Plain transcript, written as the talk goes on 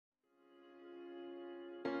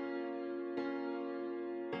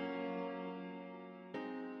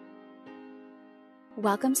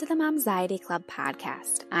Welcome to the Momxiety Club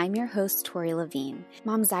podcast. I'm your host, Tori Levine.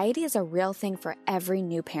 Momxiety is a real thing for every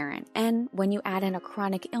new parent, and when you add in a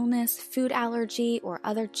chronic illness, food allergy, or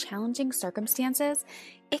other challenging circumstances,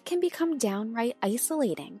 it can become downright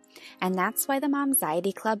isolating. And that's why the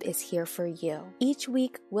Momxiety Club is here for you. Each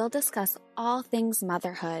week, we'll discuss all things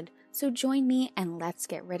motherhood, so join me and let's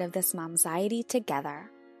get rid of this momxiety together.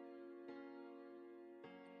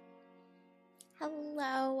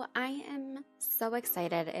 Hello, I am so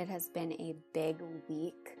excited. It has been a big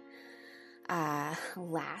week.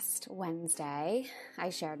 Last Wednesday, I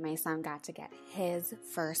shared my son got to get his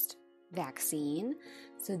first vaccine.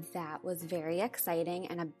 So that was very exciting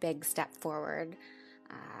and a big step forward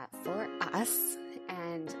for us.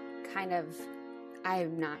 And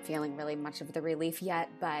I'm not feeling really much of the relief yet,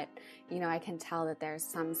 but I can tell that there's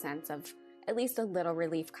some sense of at least a little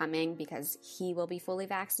relief coming because he will be fully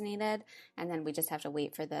vaccinated, and then we just have to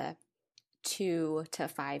wait for the 2 to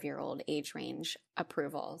 5 year old age range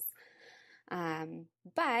approvals.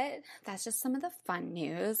 But that's just some of the fun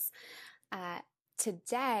news.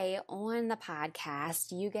 Today on the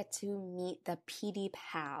podcast, you get to meet the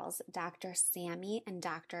PediPals, Dr. Sami and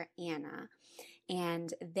Dr. Anna.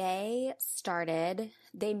 And they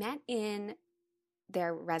met in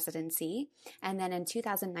their residency, and then in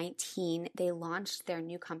 2019 they launched their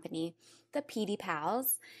new company, the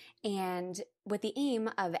PediPals, and with the aim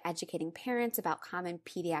of educating parents about common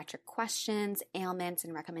pediatric questions, ailments,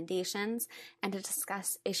 and recommendations, and to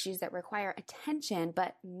discuss issues that require attention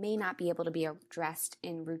but may not be able to be addressed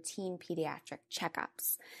in routine pediatric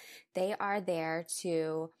checkups. They are there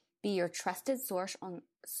to be your trusted source on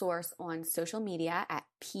social media at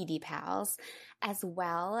PediPals, as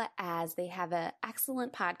well as they have an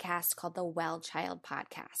excellent podcast called the Well Child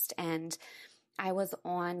Podcast. And I was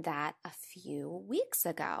on that a few weeks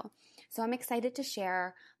ago. So I'm excited to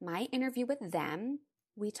share my interview with them.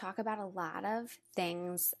 We talk about a lot of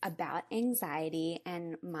things about anxiety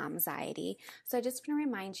and momxiety. So I just want to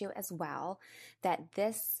remind you as well that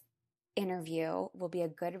this interview will be a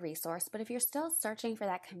good resource, but if you're still searching for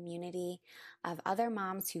that community of other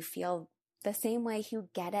moms who feel the same way, who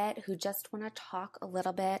get it, who just want to talk a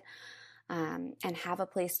little bit and have a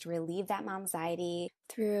place to relieve that momxiety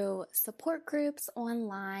through support groups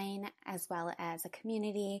online as well as a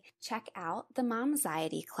community, check out the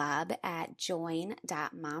Momxiety Club at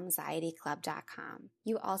join.momxietyclub.com.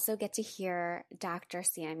 You also get to hear Dr.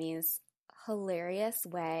 Sami's hilarious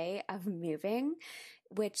way of moving,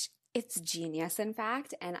 which it's genius, in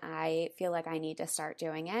fact, and I feel like I need to start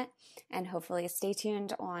doing it. And hopefully stay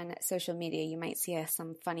tuned on social media. You might see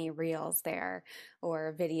some funny reels there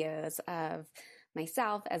or videos of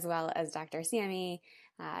myself as well as Dr. Sami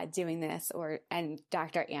doing this, and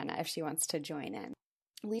Dr. Anna if she wants to join in.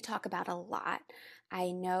 We talk about a lot.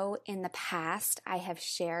 I know in the past I have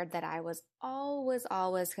shared that I was always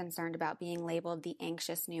concerned about being labeled the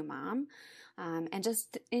anxious new mom, and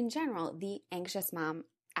just in general, the anxious mom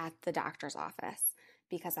at the doctor's office,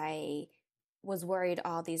 because I was worried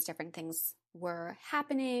all these different things were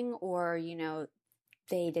happening, or,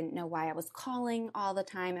 they didn't know why I was calling all the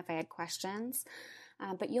time if I had questions.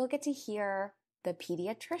 But you'll get to hear the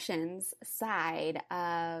pediatrician's side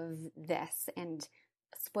of this. And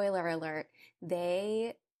spoiler alert,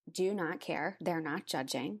 they do not care. They're not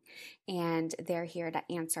judging, and they're here to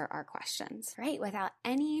answer our questions. Right. Without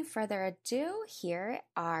any further ado, here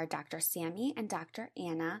are Dr. Sami and Dr.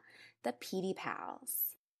 Anna, the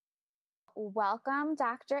PediPals. Welcome,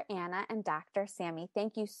 Dr. Anna and Dr. Sami.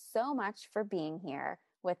 Thank you so much for being here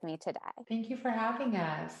with me today. Thank you for having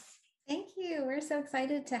us. Thank you. We're so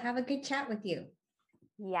excited to have a good chat with you.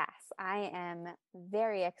 Yes, I am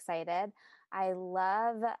very excited. I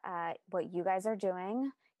love what you guys are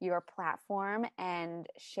doing, your platform, and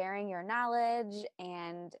sharing your knowledge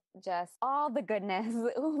and just all the goodness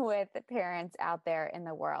with parents out there in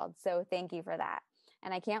the world. So thank you for that.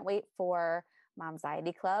 And I can't wait for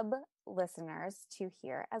Momxiety Club listeners to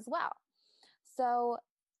hear as well. So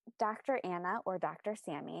Dr. Anna or Dr.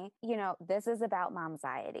 Sami, this is about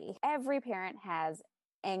momxiety. Every parent has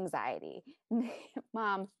anxiety,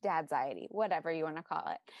 mom, dadxiety, whatever you want to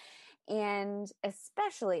call it. And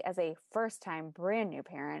especially as a first-time brand new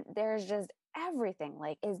parent, there's just everything.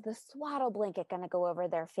 Like, is the swaddle blanket going to go over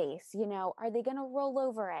their face? Are they going to roll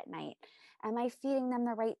over at night? Am I feeding them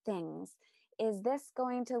the right things? Is this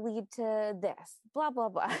going to lead to this? Blah, blah,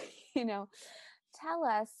 blah. Tell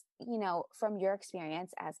us, from your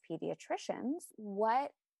experience as pediatricians,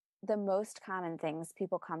 what the most common things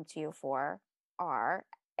people come to you for are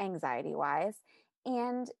anxiety-wise.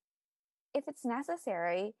 And if it's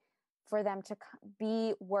necessary, for them to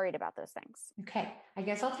be worried about those things? Okay, I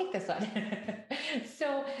guess I'll take this one.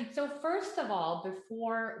 So first of all,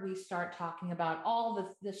 before we start talking about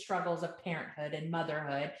all the struggles of parenthood and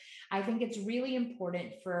motherhood, I think it's really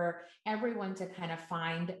important for everyone to kind of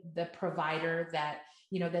find the provider that,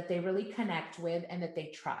 that they really connect with and that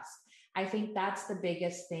they trust. I think that's the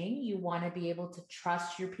biggest thing. You want to be able to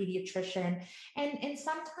trust your pediatrician, and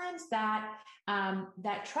sometimes that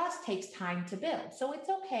that trust takes time to build. So it's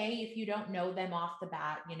okay if you don't know them off the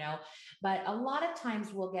bat, but a lot of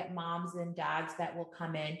times we'll get moms and dads that will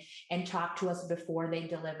come in and talk to us before they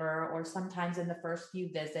deliver, or sometimes in the first few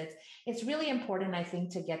visits. It's really important, I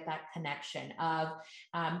think, to get that connection of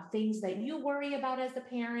things that you worry about as a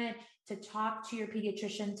parent, to talk to your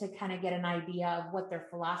pediatrician to kind of get an idea of what their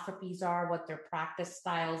philosophies are, what their practice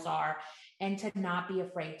styles are, and to not be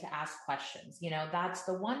afraid to ask questions. That's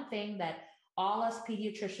the one thing that all us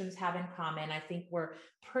pediatricians have in common. I think we're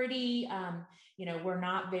pretty, we're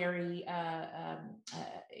not very,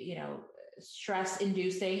 stress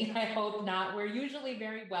inducing. I hope not. We're usually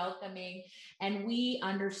very welcoming, and we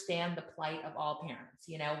understand the plight of all parents.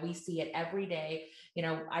 We see it every day.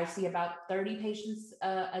 I see about 30 patients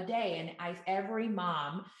a day, and every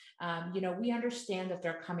mom, we understand that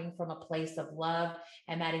they're coming from a place of love,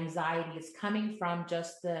 and that anxiety is coming from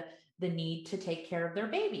just the need to take care of their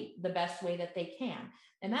baby the best way that they can.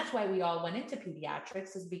 And that's why we all went into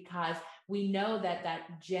pediatrics, is because we know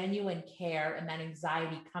that genuine care and that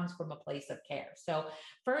anxiety comes from a place of care. So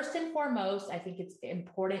first and foremost, I think it's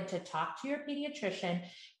important to talk to your pediatrician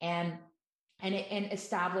and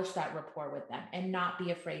establish that rapport with them, and not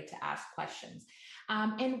be afraid to ask questions.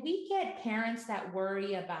 And we get parents that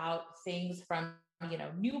worry about things from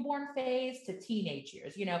newborn phase to teenage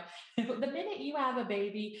years. The minute you have a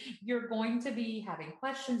baby, you're going to be having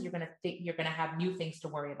questions. You're going to have new things to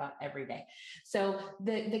worry about every day. So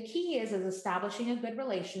the key is establishing a good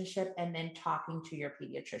relationship and then talking to your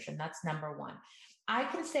pediatrician. That's number one. I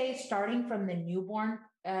can say, starting from the newborn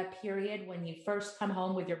period, when you first come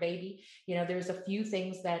home with your baby, there's a few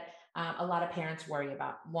things that a lot of parents worry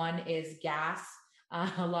about. One is gas,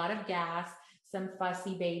 a lot of gas, some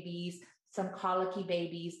fussy babies, some colicky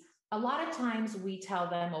babies. A lot of times we tell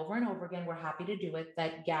them over and over again, we're happy to do it,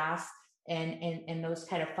 that gas and those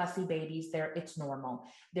kind of fussy babies, it's normal.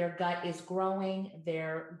 Their gut is growing.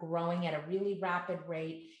 They're growing at a really rapid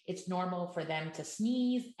rate. It's normal for them to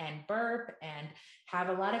sneeze and burp and have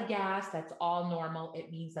a lot of gas. That's all normal.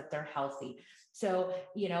 It means that they're healthy. So,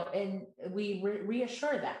 and we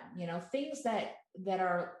reassure them, things that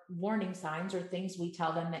are warning signs, or things we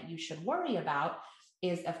tell them that you should worry about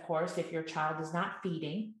is, of course, if your child is not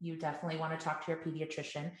feeding, you definitely want to talk to your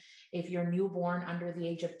pediatrician. If your newborn under the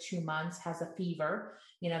age of 2 months has a fever,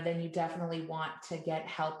 then you definitely want to get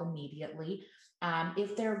help immediately.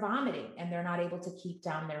 If they're vomiting and they're not able to keep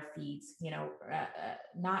down their feeds,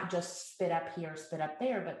 not just spit up here, spit up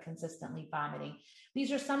there, but consistently vomiting.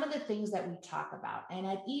 These are some of the things that we talk about. And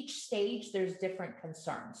at each stage, there's different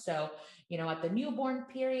concerns. So, at the newborn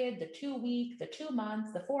period, the 2 week, the 2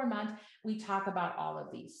 months, the 4 months, we talk about all of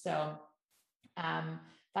these. So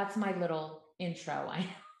that's my little intro. I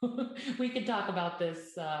we could talk about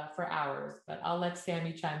this for hours, but I'll let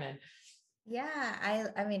Sami chime in. Yeah,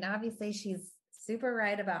 I mean, obviously she's super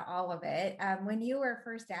right about all of it. When you were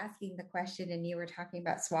first asking the question and you were talking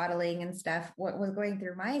about swaddling and stuff, what was going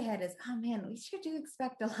through my head is, oh man, we sure do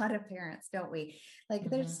expect a lot of parents, don't we? Like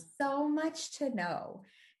there's so much to know.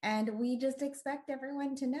 And we just expect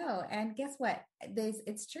everyone to know. And guess what?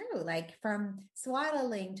 It's true. Like from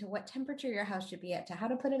swaddling to what temperature your house should be at, to how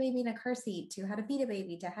to put a baby in a car seat, to how to feed a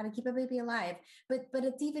baby, to how to keep a baby alive. But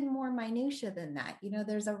it's even more minutia than that.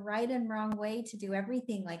 There's a right and wrong way to do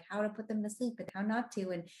everything, like how to put them to sleep and how not to,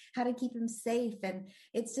 and how to keep them safe. And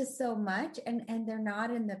it's just so much. And they're not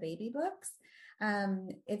in the baby books.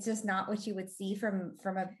 It's just not what you would see from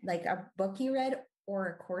a book you read or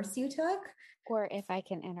a course you took. Or, if I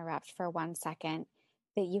can interrupt for 1 second,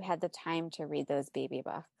 that you had the time to read those baby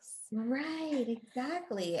books. Right,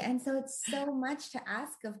 exactly. And so it's so much to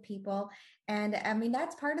ask of people. And I mean,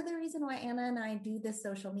 that's part of the reason why Anna and I do this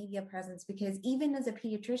social media presence, because even as a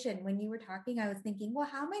pediatrician, when you were talking, I was thinking, well,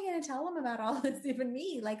 how am I going to tell them about all this, even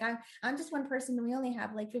me? Like I'm just one person and we only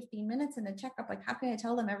have like 15 minutes in a checkup. Like, how can I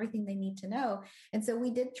tell them everything they need to know? And so we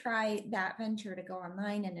did try that venture to go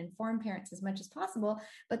online and inform parents as much as possible.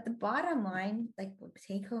 But the bottom line, like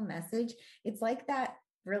take home message, it's like that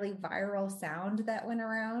really viral sound that went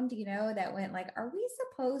around, that went like, are we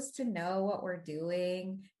supposed to know what we're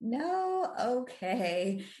doing? No.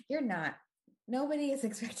 Okay. You're not. Nobody is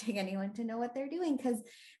expecting anyone to know what they're doing, because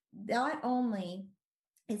not only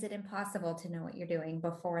is it impossible to know what you're doing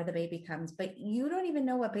before the baby comes? But you don't even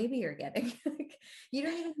know what baby you're getting. You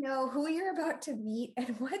don't even know who you're about to meet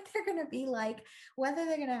and what they're going to be like, whether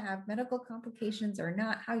they're going to have medical complications or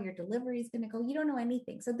not, how your delivery is going to go. You don't know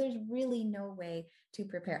anything. So there's really no way to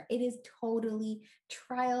prepare. It is totally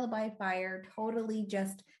trial by fire, totally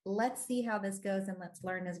just let's see how this goes and let's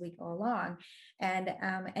learn as we go along. And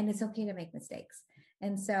it's okay to make mistakes.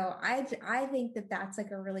 And so I think that that's like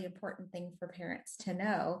a really important thing for parents to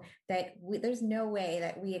know, that there's no way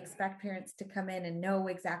that we expect parents to come in and know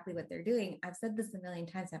exactly what they're doing. I've said this a million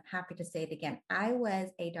times. I'm happy to say it again. I was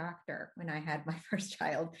a doctor when I had my first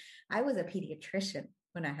child. I was a pediatrician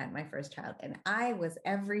when I had my first child. And I was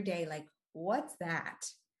every day like, what's that?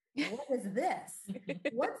 What is this?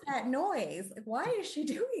 What's that noise? Why is she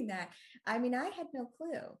doing that? I mean, I had no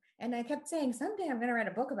clue. And I kept saying, someday I'm going to write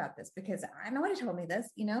a book about this because nobody told me this,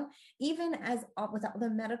 even with all the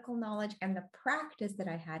medical knowledge and the practice that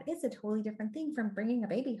I had, it's a totally different thing from bringing a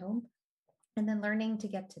baby home and then learning to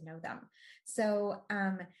get to know them. So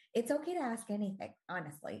it's okay to ask anything,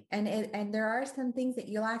 honestly. And there are some things that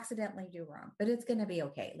you'll accidentally do wrong, but it's going to be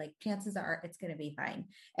okay. Like chances are it's going to be fine.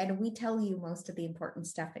 And we tell you most of the important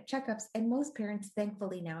stuff at checkups. And most parents,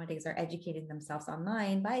 thankfully, nowadays are educating themselves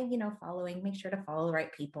online by, make sure to follow the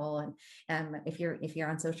right people. And if you're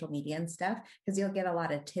on social media and stuff, because you'll get a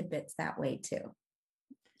lot of tidbits that way too.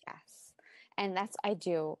 Yes. And I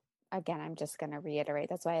do. Again, I'm just going to reiterate.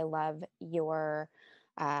 That's why I love your,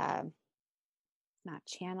 not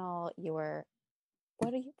channel,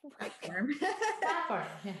 what are you? Platform. Platform.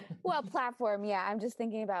 Yeah. Well, platform. Yeah. I'm just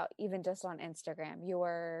thinking about even just on Instagram,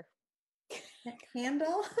 your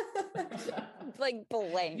handle, like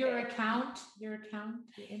blank. Your account, your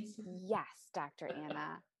Instagram. Yes, Dr.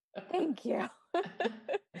 Anna. Thank you.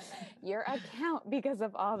 Your account, because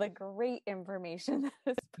of all the great information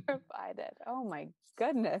that is provided. Oh my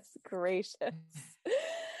goodness gracious.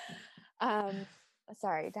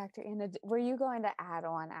 Sorry, Dr. Anna, were you going to add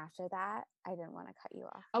on after that? I didn't want to cut you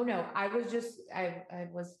off. Oh no, I was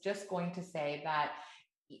just going to say that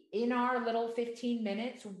in our little 15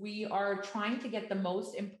 minutes, we are trying to get the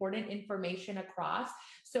most important information across.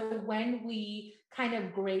 So when we kind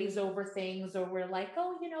of graze over things or we're like,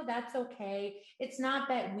 oh, that's okay. It's not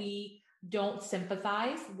that we don't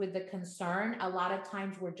sympathize with the concern. A lot of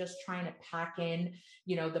times we're just trying to pack in,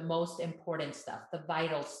 the most important stuff, the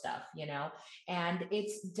vital stuff, and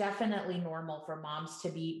it's definitely normal for moms to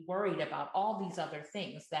be worried about all these other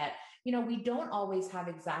things that, we don't always have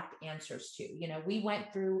exact answers to. We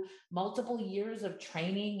went through multiple years of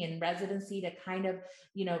training and residency to kind of,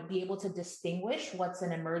 be able to distinguish what's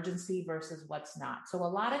an emergency versus what's not. So a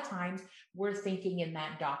lot of times we're thinking in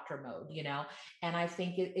that doctor mode, and I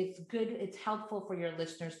think it's good. It's helpful for your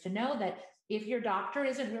listeners to know that if your doctor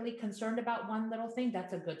isn't really concerned about one little thing,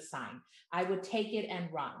 that's a good sign. I would take it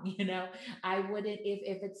and run, I wouldn't,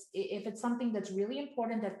 if it's something that's really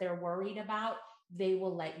important that they're worried about, they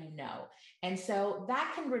will let you know. And so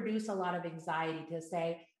that can reduce a lot of anxiety to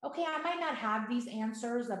say, okay, I might not have these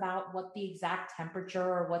answers about what the exact temperature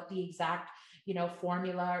or what the exact,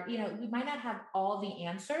 formula, we might not have all the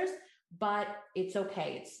answers, but it's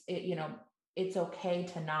okay. It's okay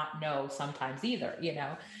to not know sometimes either,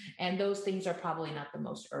 and those things are probably not the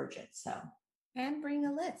most urgent. So, and bring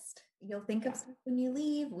a list. You'll think of stuff when you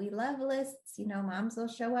leave. We love lists. Moms will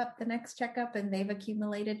show up the next checkup and they've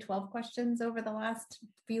accumulated 12 questions over the last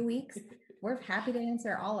few weeks. We're happy to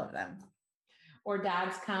answer all of them. Or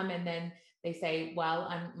dads come and then they say,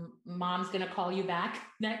 well, mom's going to call you back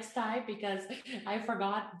next time because I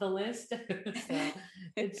forgot the list. So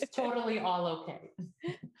it's totally all okay.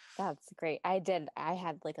 That's great. I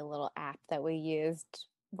had like a little app that we used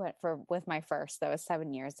with my first, that was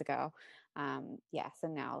 7 years ago. Yes.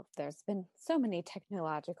 And now there's been so many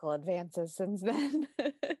technological advances since then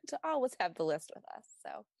to always have the list with us.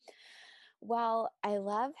 So, well, I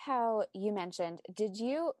love how you mentioned,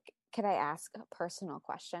 could I ask a personal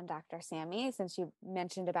question, Dr. Sami, since you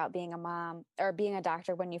mentioned about being a mom or being a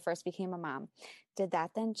doctor when you first became a mom, did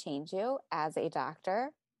that then change you as a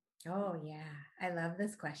doctor? Oh yeah. I love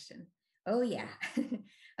this question. Oh yeah.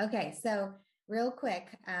 Okay. So real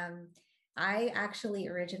quick, I actually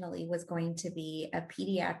originally was going to be a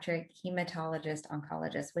pediatric hematologist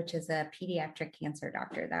oncologist, which is a pediatric cancer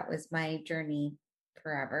doctor. That was my journey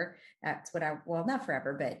forever. That's what not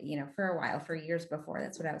forever, but for a while, for years before,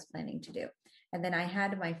 that's what I was planning to do. And then I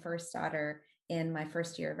had my first daughter in my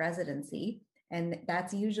first year of residency. And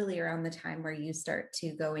that's usually around the time where you start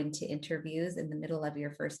to go into interviews in the middle of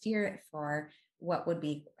your first year for what would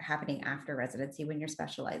be happening after residency when you're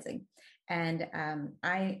specializing. And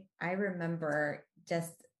I remember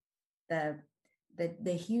just the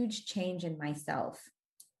the huge change in myself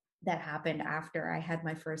that happened after I had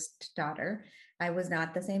my first daughter. I was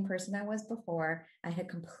not the same person I was before. I had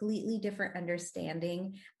completely different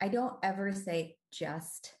understanding. I don't ever say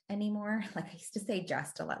just anymore. Like I used to say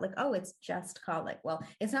just a lot, like, oh, it's just colic. Well,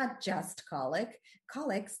 it's not just colic.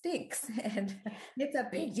 Colic stinks and it's a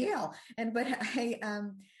big deal. But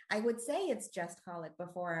I would say it's just colic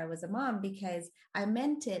before I was a mom, because I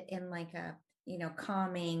meant it in like a,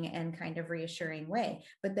 calming and kind of reassuring way.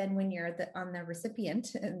 But then when you're on the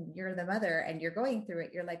recipient and you're the mother and you're going through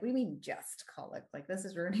it, you're like, what do you mean just colic? Like, this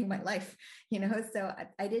is ruining my life, So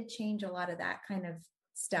I did change a lot of that kind of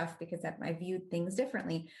stuff because I viewed things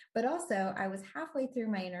differently. But also I was halfway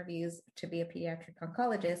through my interviews to be a pediatric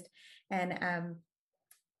oncologist, and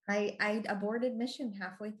I aborted mission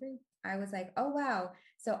halfway through. I was like, oh, wow.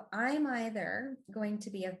 So I'm either going to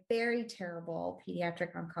be a very terrible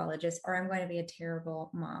pediatric oncologist or I'm going to be a terrible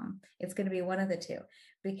mom. It's going to be one of the two,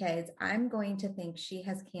 because I'm going to think she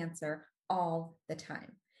has cancer all the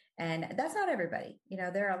time. And that's not everybody.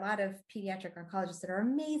 There are a lot of pediatric oncologists that are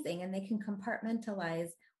amazing and they can compartmentalize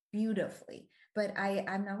beautifully, but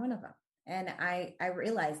I'm not one of them. And I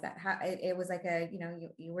realized that it was like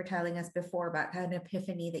you were telling us before about kind of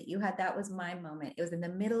epiphany that you had. That was my moment. It was in the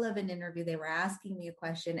middle of an interview. They were asking me a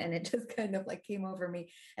question and it just kind of like came over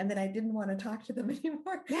me. And then I didn't want to talk to them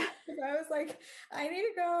anymore. I was like, I need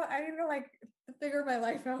to like figure my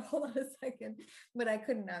life out. Hold on a second. But I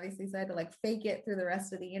couldn't, obviously. So I had to like fake it through the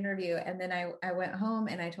rest of the interview. And then I went home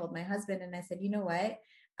and I told my husband and I said, you know what?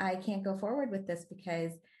 I can't go forward with this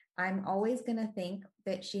because I'm always going to think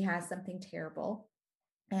that she has something terrible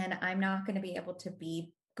and I'm not going to be able to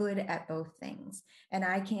be good at both things. And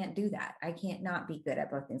I can't do that. I can't not be good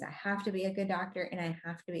at both things. I have to be a good doctor and I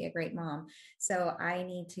have to be a great mom. So I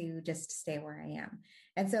need to just stay where I am.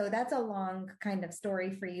 And so that's a long kind of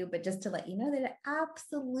story for you, but just to let you know that it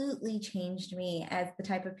absolutely changed me as the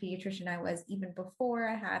type of pediatrician I was even before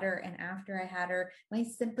I had her and after I had her. My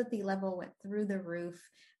sympathy level went through the roof.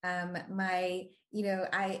 I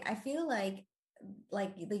feel like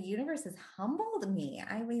the universe has humbled me.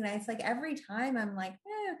 I mean, it's like every time I'm like,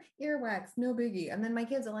 earwax, no biggie. And then my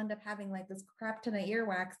kids will end up having like this crap ton of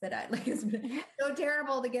earwax that I like is so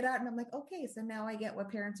terrible to get out. And I'm like, okay, so now I get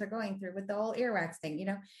what parents are going through with the whole earwax thing,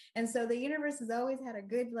 And so the universe has always had a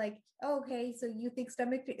good, like, oh, okay, so you think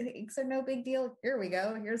stomach aches are no big deal. Here we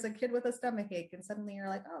go. Here's a kid with a stomach ache. And suddenly you're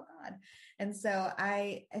like, oh God. And so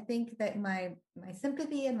I think that my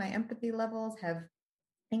sympathy and my empathy levels have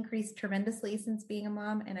increased tremendously since being a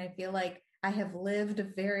mom. And I feel like I have lived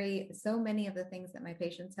so many of the things that my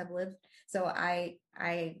patients have lived. So I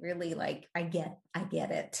really I get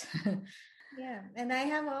it. Yeah. And I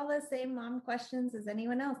have all the same mom questions as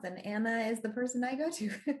anyone else. And Anna is the person I go to.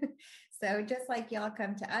 So just like y'all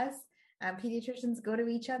come to us, pediatricians go to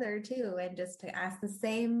each other too, and just to ask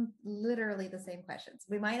literally the same questions.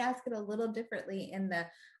 We might ask it a little differently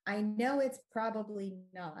I know it's probably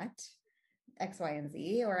not X, Y, and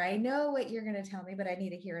Z, or I know what you're going to tell me, but I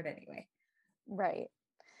need to hear it anyway. Right.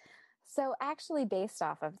 So actually, based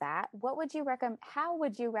off of that, how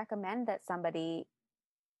would you recommend that somebody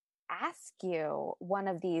ask you one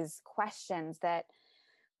of these questions that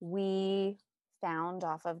we found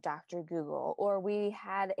off of Dr. Google, or we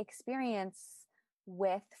had experience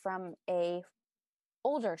with from a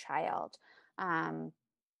older child?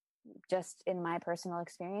 Just in my personal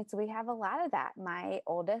experience, we have a lot of that. My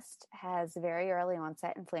oldest has very early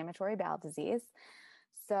onset inflammatory bowel disease.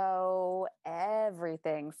 So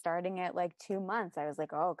everything starting at like 2 months, I was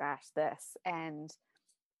like, oh gosh, this. And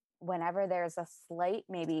whenever there's a slight,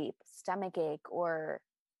 maybe stomach ache or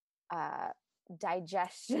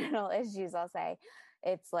digestional issues, I'll say,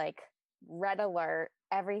 it's like red alert,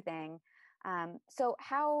 everything. So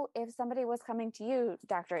if somebody was coming to you,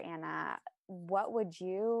 Dr. Anna,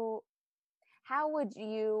 how would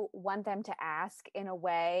you want them to ask in a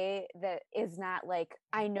way that is not like,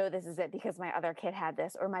 I know this is it because my other kid had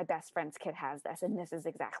this, or my best friend's kid has this, and this is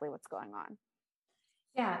exactly what's going on?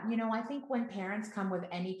 Yeah, I think when parents come with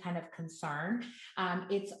any kind of concern,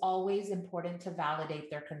 it's always important to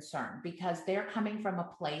validate their concern, because they're coming from a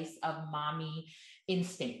place of mommy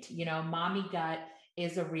instinct. Mommy gut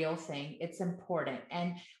is a real thing. It's important.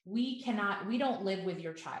 And we don't live with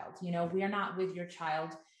your child. We are not with your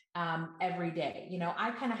child every day.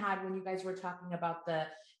 I kind of had, when you guys were talking about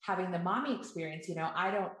having the mommy experience,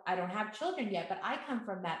 I don't have children yet, but I come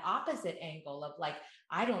from that opposite angle of like,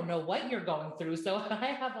 I don't know what you're going through. So I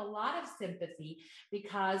have a lot of sympathy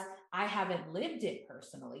because I haven't lived it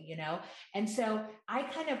personally, And so I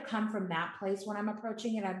kind of come from that place when I'm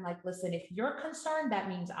approaching it. I'm like, listen, if you're concerned, that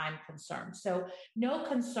means I'm concerned. So no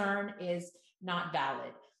concern is not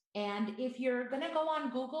valid. And if you're going to go on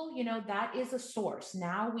Google, that is a source.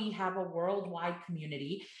 Now we have a worldwide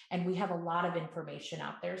community and we have a lot of information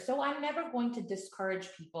out there. So I'm never going to discourage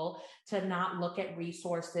people to not look at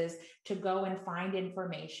resources, to go and find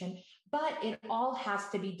information, but it all has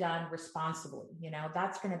to be done responsibly.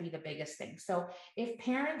 That's going to be the biggest thing. So if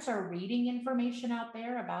parents are reading information out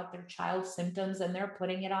there about their child's symptoms and they're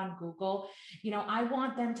putting it on Google, I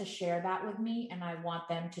want them to share that with me, and I want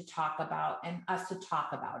them to talk about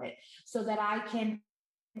it so that I can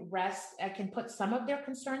put some of their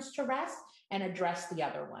concerns to rest and address the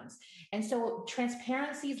other ones. And so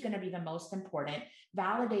transparency is going to be the most important.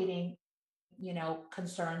 Validating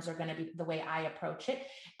concerns are going to be the way I approach it.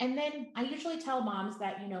 And then I usually tell moms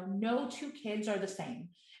that, no two kids are the same.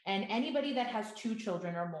 And anybody that has 2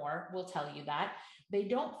 children or more will tell you that. They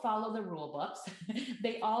don't follow the rule books.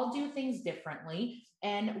 They all do things differently.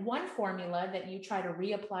 And one formula that you try to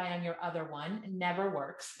reapply on your other one never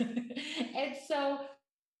works. And so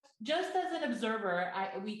just as an observer,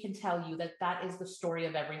 we can tell you that is the story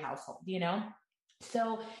of every household,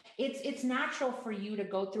 So it's natural for you to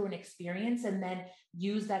go through an experience and then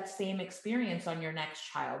use that same experience on your next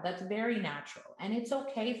child. That's very natural. And it's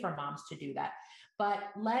okay for moms to do that. But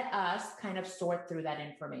let us kind of sort through that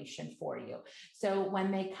information for you. So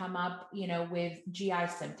when they come up, with GI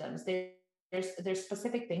symptoms, there's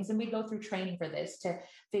specific things, and we go through training for this to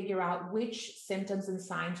figure out which symptoms and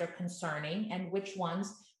signs are concerning and which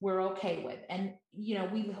ones we're okay with. And,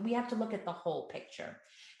 we have to look at the whole picture.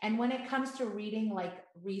 And when it comes to reading like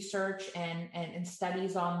research and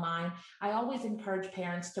studies online, I always encourage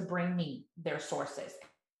parents to bring me their sources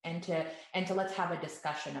and to let's have a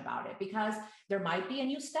discussion about it, because there might be a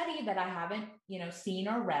new study that I haven't, seen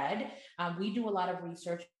or read. We do a lot of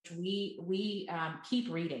research. We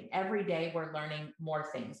keep reading every day. We're learning more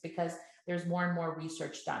things because there's more and more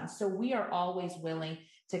research done. So we are always willing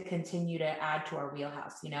to continue to add to our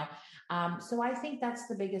wheelhouse, So I think that's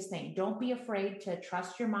the biggest thing. Don't be afraid to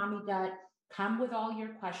trust your mommy gut, come with all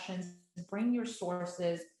your questions, bring your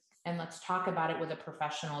sources, and let's talk about it with a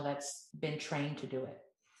professional that's been trained to do it.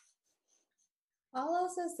 I'll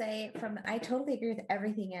also say I totally agree with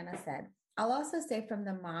everything Anna said. I'll also say from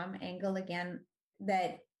the mom angle again,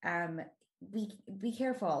 that be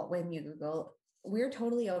careful when you Google. We're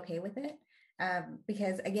totally okay with it.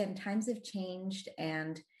 Because again, times have changed,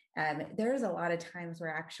 and there's a lot of times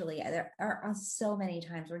where actually there are so many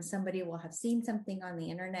times when somebody will have seen something on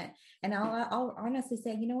the internet, and I'll honestly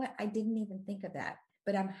say, you know what, I didn't even think of that,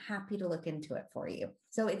 but I'm happy to look into it for you.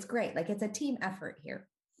 So it's great. Like, it's a team effort here.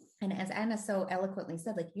 And as Anna so eloquently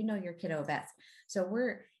said, like, your kiddo best. So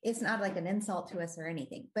it's not like an insult to us or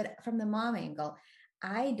anything, but from the mom angle,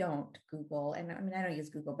 I don't Google, and I don't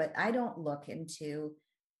use Google, but I don't look into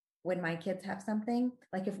when my kids have something.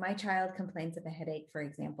 Like if my child complains of a headache, for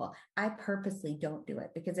example, I purposely don't do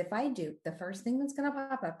it, because if I do, the first thing that's going to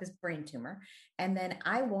pop up is brain tumor, and then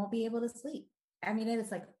I won't be able to sleep.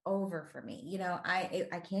 It's like over for me.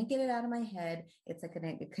 I can't get it out of my head. It's like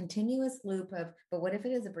a continuous loop of, but what if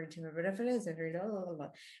it is a brain tumor? What if it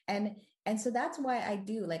isn't? And so that's why I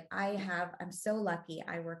do, like, I'm so lucky.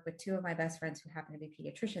 I work with 2 of my best friends who happen to be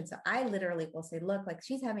pediatricians. So I literally will say, look, like,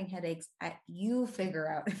 she's having headaches. You figure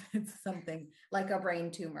out if it's something like a brain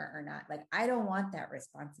tumor or not. Like, I don't want that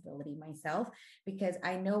responsibility myself, because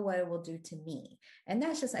I know what it will do to me. And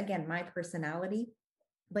that's just, again, my personality.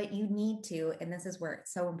 But you need to, and this is where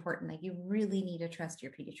it's so important, like, you really need to trust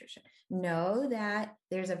your pediatrician. Know that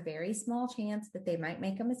there's a very small chance that they might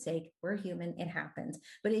make a mistake. We're human, it happens.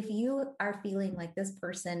 But if you are feeling like this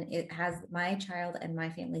person, it has my child and my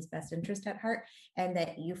family's best interest at heart, and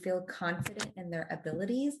that you feel confident in their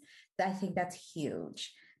abilities, I think that's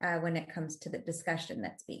huge. When it comes to the discussion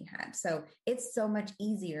that's being had. So it's so much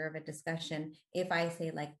easier of a discussion if I say,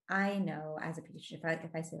 like, I know as a pediatrician, if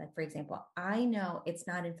I say, like, for example, I know it's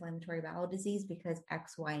not inflammatory bowel disease because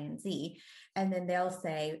X, Y, and Z. And then they'll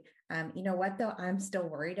say, you know what, though, I'm still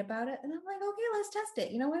worried about it. And I'm like, okay, let's test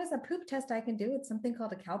it. What is a poop test I can do? It's something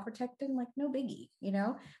called a calprotectin, like, no biggie,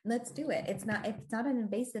 let's do it. It's not an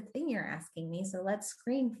invasive thing you're asking me. So let's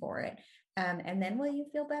screen for it. And then will you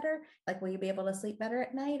feel better? Like, will you be able to sleep better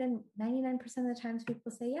at night? And 99% of the times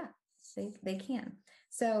people say, yeah, they can.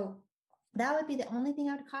 So that would be the only thing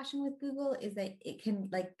I would caution with Google, is that it can,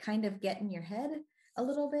 like, kind of get in your head a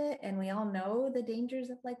little bit. And we all know the dangers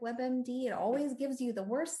of, like, WebMD. It always gives you the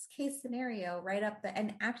worst case scenario right up there.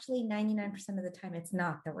 And actually 99% of the time, it's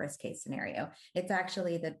not the worst case scenario. It's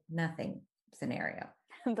actually the nothing scenario.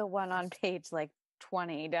 The one on page, like,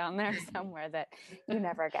 20 down there somewhere that you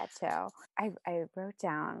never get to. I wrote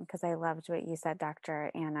down, because I loved what you said,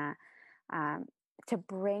 Dr. Anna, to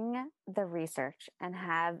bring the research and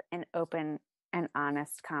have an open and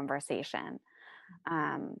honest conversation.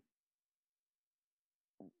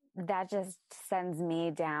 That just sends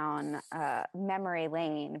me down memory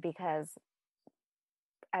lane, because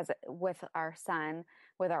with our son,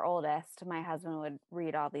 with our oldest, my husband would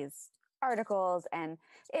read all these articles and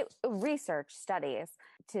research studies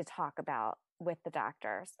to talk about with the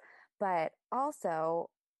doctors. But also,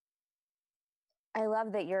 I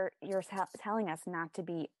love that you're telling us not to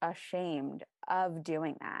be ashamed of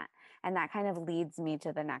doing that. And that kind of leads me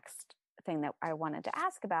to the next thing that I wanted to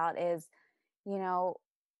ask about is,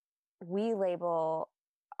 we label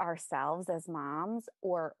ourselves as moms,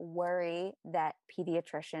 or worry that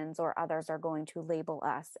pediatricians or others are going to label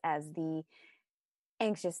us as the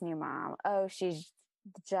anxious new mom. Oh, she's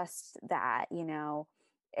just that,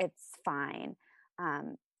 it's fine.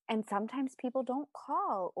 And sometimes people don't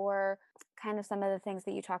call, or kind of some of the things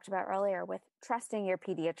that you talked about earlier with trusting your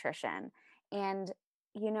pediatrician. And,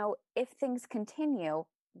 if things continue,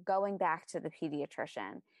 going back to the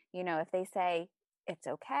pediatrician, if they say it's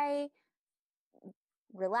okay,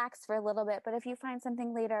 relax for a little bit, but if you find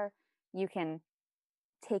something later, you can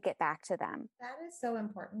take it back to them. That is so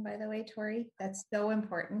important, by the way, Tori. That's so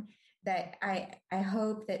important that I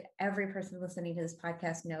hope that every person listening to this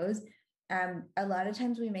podcast knows. A lot of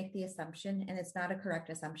times we make the assumption, and it's not a correct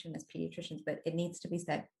assumption as pediatricians, but it needs to be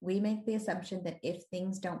said. We make the assumption that if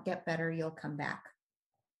things don't get better, you'll come back.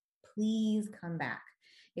 Please come back.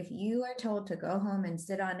 If you are told to go home and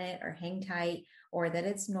sit on it or hang tight, or that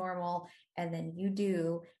it's normal, and then you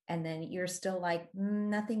do, and then you're still like,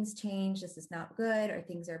 nothing's changed, this is not good, or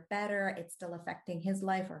things are better, it's still affecting his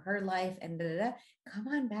life or her life, and come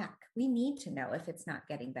on back. We need to know if it's not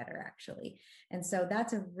getting better, actually. And so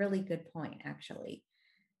that's a really good point, actually.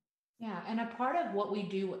 Yeah. And a part of what we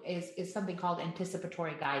do is something called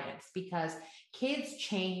anticipatory guidance, because kids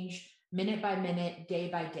change minute by minute, day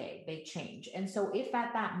by day, they change. And so if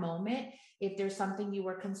at that moment, if there's something you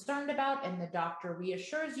were concerned about and the doctor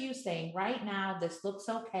reassures you saying, right now, this looks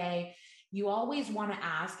okay, you always want to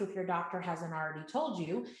ask, if your doctor hasn't already told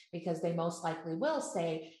you, because they most likely will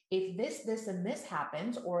say, if this, and this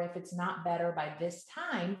happens, or if it's not better by this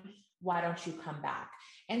time, why don't you come back?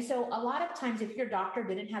 And so a lot of times, if your doctor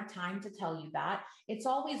didn't have time to tell you that, it's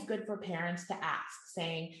always good for parents to ask,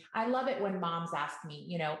 saying, I love it when moms ask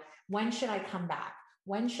me, when should I come back?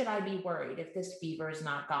 When should I be worried if this fever is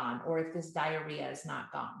not gone, or if this diarrhea is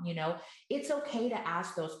not gone? It's okay to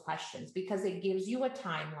ask those questions, because it gives you a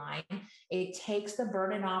timeline. It takes the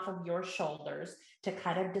burden off of your shoulders to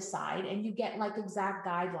kind of decide, and you get like exact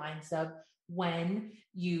guidelines of when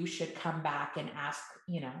you should come back and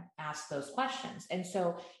ask those questions. And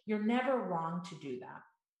so you're never wrong to do that.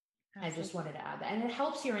 Absolutely. I just wanted to add that. And it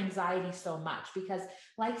helps your anxiety so much, because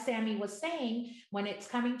like Sami was saying, when it's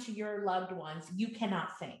coming to your loved ones, you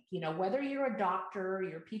cannot think, whether you're a doctor,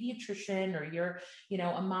 you're a pediatrician, or you're,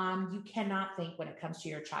 a mom, you cannot think when it comes to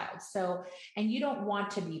your child. So, and you don't want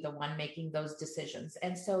to be the one making those decisions.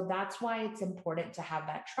 And so that's why it's important to have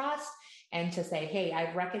that trust and to say, hey,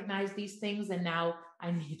 I recognize these things, and now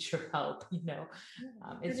I need your help.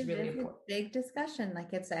 It's really important. Big discussion.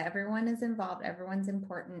 Like everyone is involved. Everyone's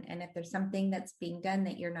important. And if there's something that's being done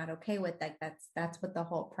that you're not okay with, like that's what the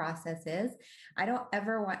whole process is. I don't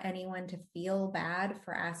ever want anyone to feel bad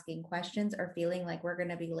for asking questions or feeling like we're going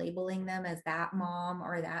to be labeling them as that mom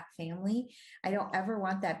or that family. I don't ever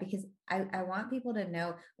want that, because I want people to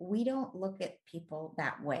know we don't look at people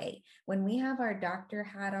that way. When we have our doctor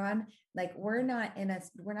hat on, like we're not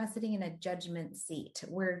sitting in a judgment seat.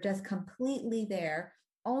 We're just completely there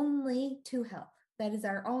only to help. That is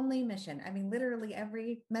our only mission. I mean, literally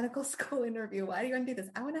every medical school interview, why do you want to do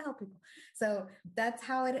this? I want to help people. So that's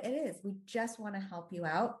how it is. We just want to help you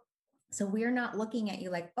out. So we're not looking at you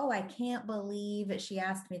like, oh, I can't believe she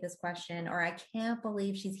asked me this question, or I can't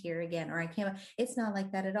believe she's here again, or it's not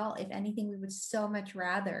like that at all. If anything, we would so much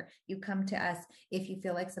rather you come to us if you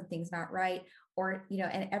feel like something's not right, or,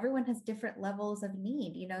 and everyone has different levels of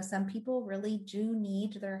need. Some people really do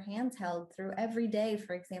need their hands held through every day,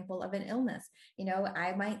 for example, of an illness.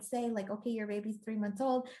 I might say like, okay, your baby's 3 months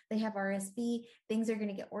old, they have RSV, things are going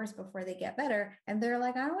to get worse before they get better. And they're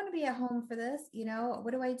like, I don't want to be at home for this.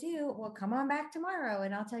 What do I do? Well, come on back tomorrow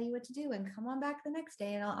and I'll tell you what to do, and come on back the next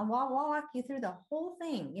day and I'll walk you through the whole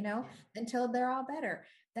thing, until they're all better.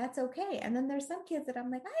 that's okay. And then there's some kids that I'm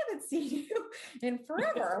like, I haven't seen you in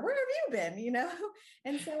forever. Where have you been?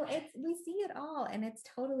 And so we see it all, and it's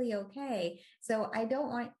totally okay. So I don't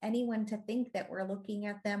want anyone to think that we're looking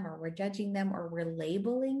at them or we're judging them or we're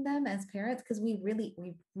labeling them as parents, because we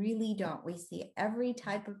really don't. We see every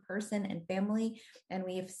type of person and family, and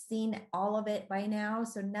we've seen all of it by now.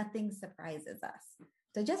 So nothing surprises us.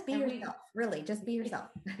 So just be yourself, really, just be yourself.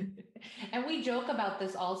 And we joke about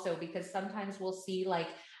this also because sometimes we'll see like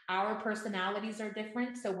our personalities are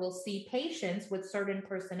different. So we'll see patients with certain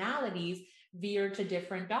personalities veer to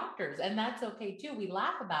different doctors, and that's okay too. We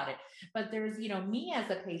laugh about it. But there's, me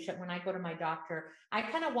as a patient, when I go to my doctor, I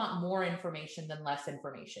kind of want more information than less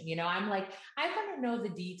information. I'm like, I want to know the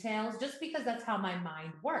details just because that's how my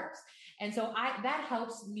mind works. And so that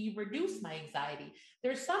helps me reduce my anxiety.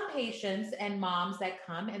 There's some patients and moms that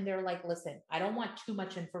come and they're like, listen, I don't want too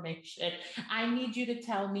much information. I need you to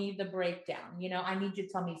tell me the breakdown. I need you to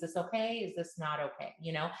tell me, is this okay? Is this not okay?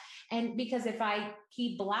 And because if I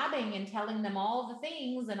keep blabbing and telling them all the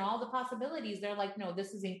things and all the possibilities, they're like, no,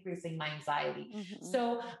 this is increasing my anxiety. Mm-hmm.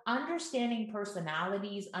 So understanding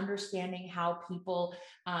personalities, understanding how people,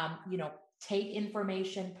 take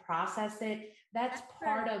information, process it, that's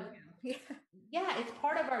part of, it's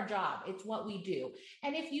part of our job. It's what we do.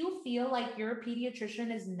 And if you feel like your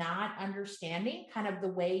pediatrician is not understanding kind of the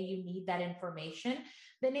way you need that information,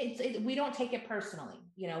 then we don't take it personally.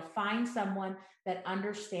 Find someone that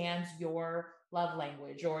understands your love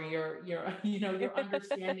language or your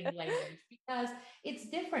understanding language, because it's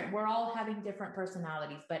different. We're all having different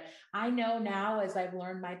personalities. But I know now, as I've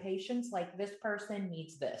learned my patients, like this person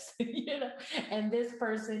needs this, and this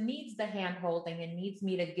person needs the hand holding and needs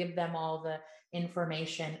me to give them all the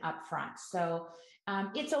information up front. So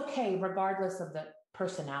it's okay, regardless of the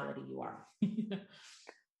personality you are.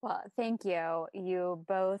 Well, thank you. You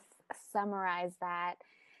both summarized that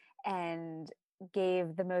and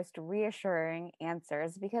gave the most reassuring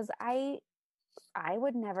answers, because I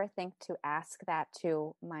would never think to ask that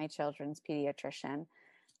to my children's pediatrician.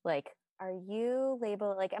 Like, are you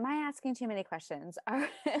labeled? Like, am I asking too many questions? Am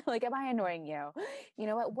I annoying you?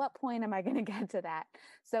 At what point am I going to get to that?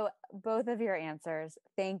 So both of your answers,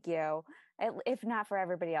 thank you. If not for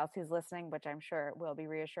everybody else who's listening, which I'm sure will be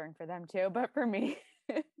reassuring for them too, but for me,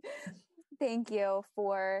 thank you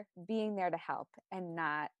for being there to help and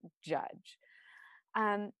not judge.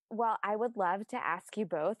 Well, I would love to ask you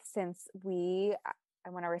both, since I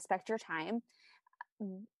want to respect your time,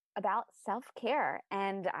 about self-care.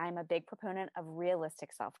 And I'm a big proponent of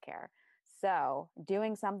realistic self-care. So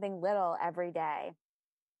doing something little every day.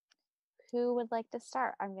 Who would like to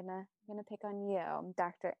start? I'm gonna pick on you,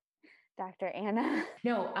 Dr. Anna.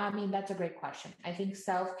 No, I mean, that's a great question. I think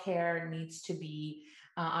self-care needs to be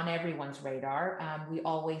on everyone's radar. We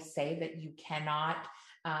always say that you cannot,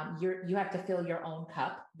 you have to fill your own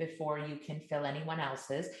cup before you can fill anyone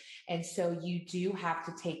else's. And so you do have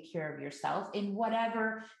to take care of yourself in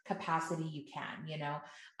whatever capacity you can,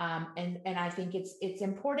 and I think it's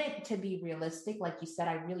important to be realistic. Like you said,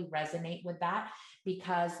 I really resonate with that,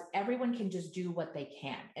 because everyone can just do what they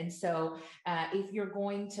can. And so if you're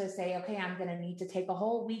going to say, okay, I'm going to need to take a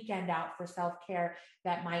whole weekend out for self-care,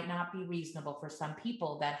 that might not be reasonable for some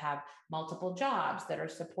people that have multiple jobs, that are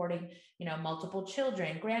supporting, multiple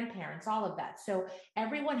children, grandparents, all of that. So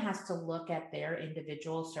everyone has to look at their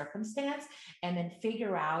individual circumstance and then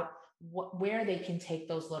figure out where they can take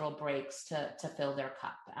those little breaks to fill their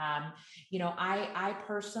cup. I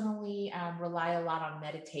personally rely a lot on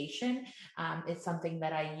meditation. It's something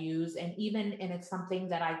that I use, and it's something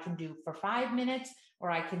that I can do for 5 minutes, or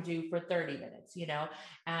I can do for 30 minutes,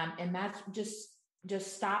 and that's just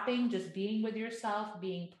stopping, just being with yourself,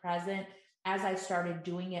 being present. As I started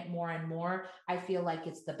doing it more and more, I feel like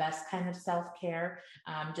it's the best kind of self-care.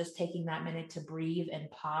 Just taking that minute to breathe and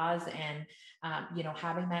pause, and,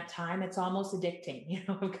 having that time, it's almost addicting,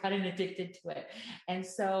 I've gotten addicted to it. And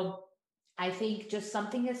so I think just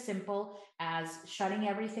something as simple as shutting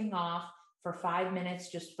everything off for 5 minutes,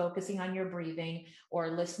 just focusing on your breathing, or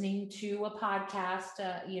listening to a podcast,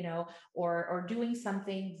 or doing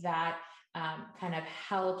something that kind of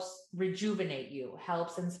helps rejuvenate you,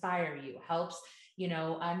 helps inspire you, helps,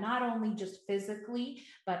 not only just physically,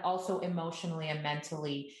 but also emotionally and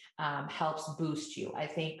mentally, helps boost you. I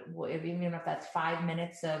think even if that's 5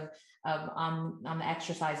 minutes of on the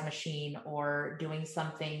exercise machine, or doing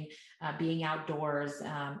something, being outdoors,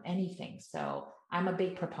 anything. So I'm a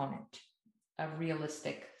big proponent of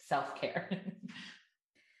realistic self-care.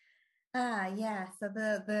 Yeah. So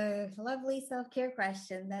the lovely self-care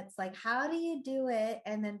question that's like, how do you do it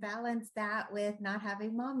and then balance that with not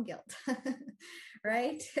having mom guilt?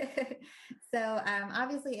 Right. So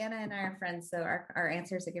obviously Anna and I are friends. So our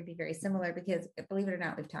answers are going to be very similar because believe it or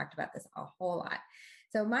not, we've talked about this a whole lot.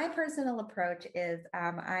 So my personal approach is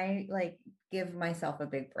I like give myself a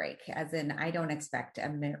big break, as in I don't expect a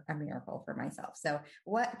miracle for myself. So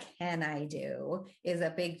what can I do is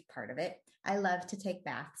a big part of it. I love to take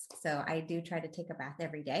baths. So I do try to take a bath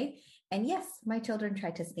every day. And yes, my children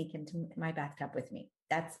try to sneak into my bathtub with me.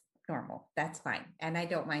 That's normal. That's fine. And I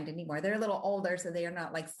don't mind anymore. They're a little older, so they are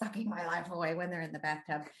not like sucking my life away when they're in the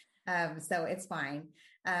bathtub. So it's fine.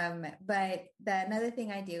 But another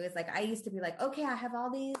thing I do is like, I used to be like, okay, I have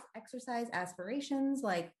all these exercise aspirations,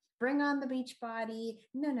 like bring on the beach body.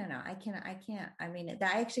 No, I can't. I mean,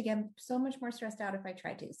 I actually get so much more stressed out if I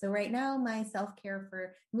try to. So right now my self-care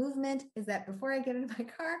for movement is that before I get into my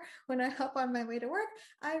car, when I hop on my way to work,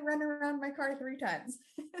 I run around my car 3 times.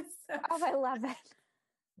 So, I love it.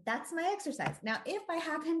 That's my exercise. Now, if I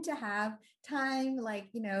happen to have time, like,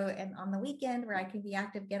 and on the weekend where I can be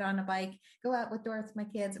active, get on a bike, go out with Doris, my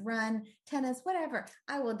kids, run, tennis, whatever,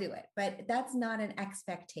 I will do it. But that's not an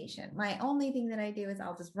expectation. My only thing that I do is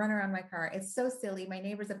I'll just run around my car. It's so silly. My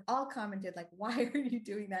neighbors have all commented like, why are you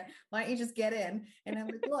doing that? Why don't you just get in? And I'm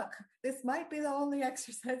like, look, this might be the only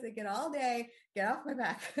exercise I get all day. Get off my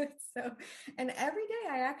back. So, and every day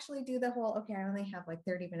I actually do the whole, okay, I only have like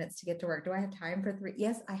 30 minutes to get to work. Do I have time for 3?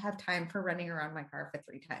 Yes, I have time for running around my car for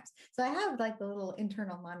 3 times. So I have like the little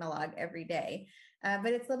internal monologue every day.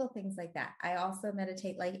 But it's little things like that. I also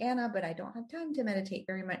meditate like Anna, but I don't have time to meditate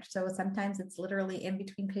very much. So sometimes it's literally in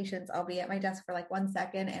between patients. I'll be at my desk for like 1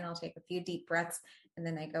 second and I'll take a few deep breaths and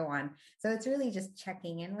then I go on. So it's really just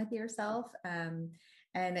checking in with yourself.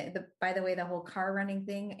 And by the way, the whole car running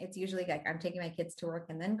thing, it's usually like I'm taking my kids to work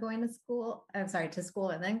and then going to school. To school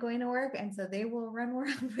and then going to work. And so they will run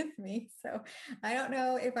around with me. So I don't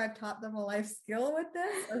know if I've taught them a life skill with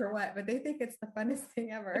this or what, but they think it's the funnest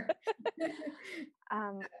thing ever.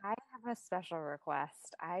 I have a special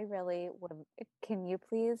request. I really would. Can you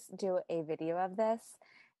please do a video of this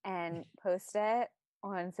and post it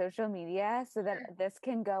on social media so that this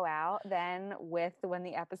can go out then when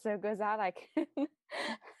the episode goes out, I can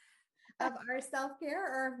of our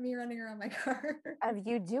self-care or of me running around my car? Of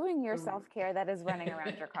you doing your self-care that is running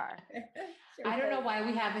around your car. Sure. I don't know why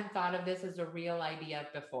we haven't thought of this as a real idea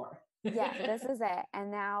before. Yeah, this is it. And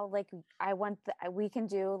now like we can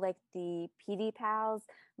do like the PediPals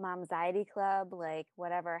Momxiety Club, like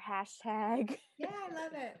whatever hashtag. Yeah, I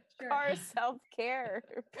love it. Sure. Our self-care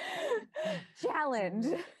challenge.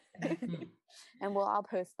 And we'll all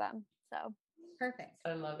post them. So perfect.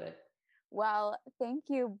 I love it. Well, thank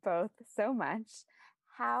you both so much.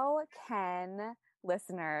 How can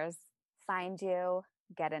listeners find you,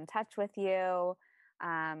 get in touch with you?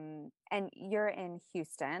 And you're in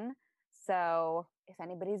Houston. So if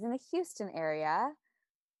anybody's in the Houston area,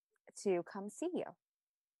 to come see you.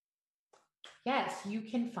 Yes, you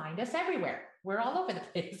can find us everywhere. We're all over the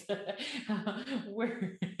place.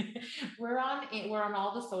 we're on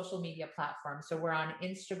all the social media platforms. So we're on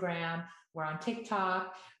Instagram, we're on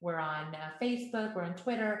TikTok, we're on Facebook, we're on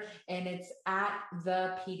Twitter, and it's at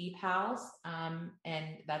the PediPals. And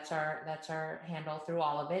that's our handle through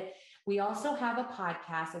all of it. We also have a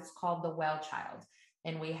podcast. It's called The Well Child.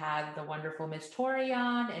 And we have the wonderful Miss Tori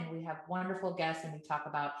on, and we have wonderful guests, and we talk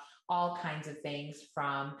about all kinds of things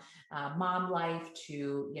from mom life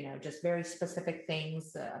to, just very specific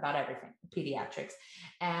things about everything, pediatrics.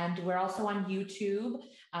 And we're also on YouTube.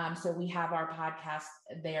 So we have our podcast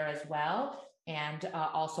there as well. And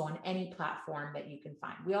also on any platform that you can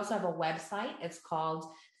find. We also have a website. It's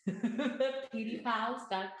called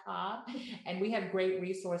pedipals.com. And we have great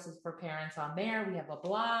resources for parents on there. We have a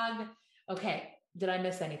blog. Okay. Did I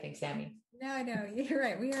miss anything, Sami? No, you're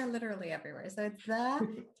right. We are literally everywhere. So it's the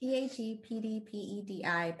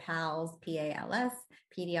PEDPEDI PALS, PALS.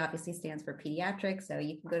 PD obviously stands for pediatric. So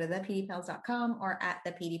you can go to thepedipals.com or at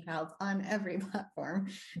the PediPals on every platform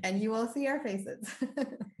and you will see our faces.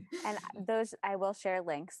 And those, I will share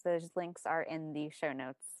links. Those links are in the show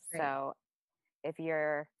notes. Great. So if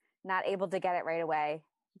you're not able to get it right away,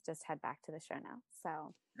 just head back to the show notes.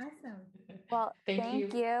 So awesome. Well,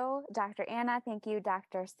 thank you, Dr. Anna. Thank you,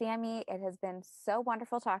 Dr. Sami. It has been so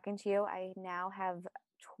wonderful talking to you. I now have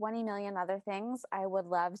 20 million other things I would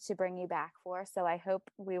love to bring you back for. So I hope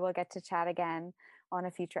we will get to chat again on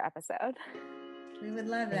a future episode. We would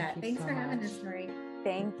love that. Thanks for having us, Tori.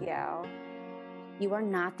 Thank you. You are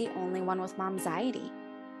not the only one with Momxiety.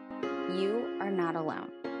 You are not alone,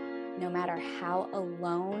 no matter how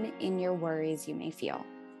alone in your worries you may feel.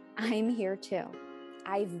 I'm here too.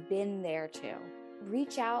 I've been there too.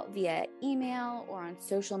 Reach out via email or on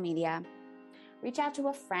social media. Reach out to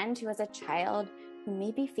a friend who has a child who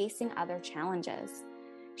may be facing other challenges.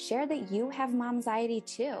 Share that you have Momxiety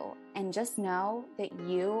too, and just know that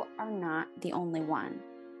you are not the only one.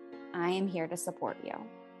 I am here to support you.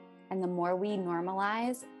 And the more we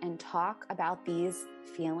normalize and talk about these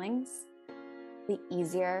feelings, the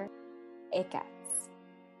easier it gets.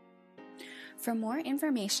 For more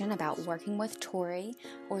information about working with Tori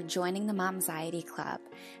or joining the Momxiety Club,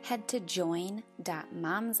 head to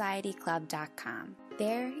join.momxietyclub.com.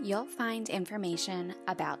 There, you'll find information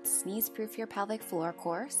about Sneeze Proof Your Pelvic Floor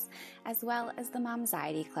course, as well as the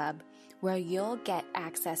Momxiety Club, where you'll get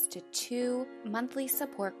access to 2 monthly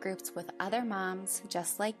support groups with other moms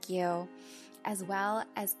just like you, as well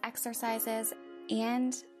as exercises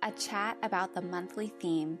and a chat about the monthly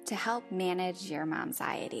theme to help manage your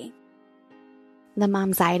Momxiety. The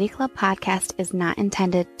Momxiety Club podcast is not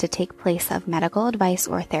intended to take place of medical advice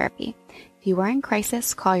or therapy. If you are in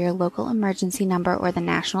crisis, call your local emergency number or the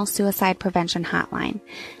National Suicide Prevention Hotline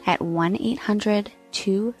at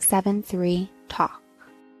 1-800-273-TALK.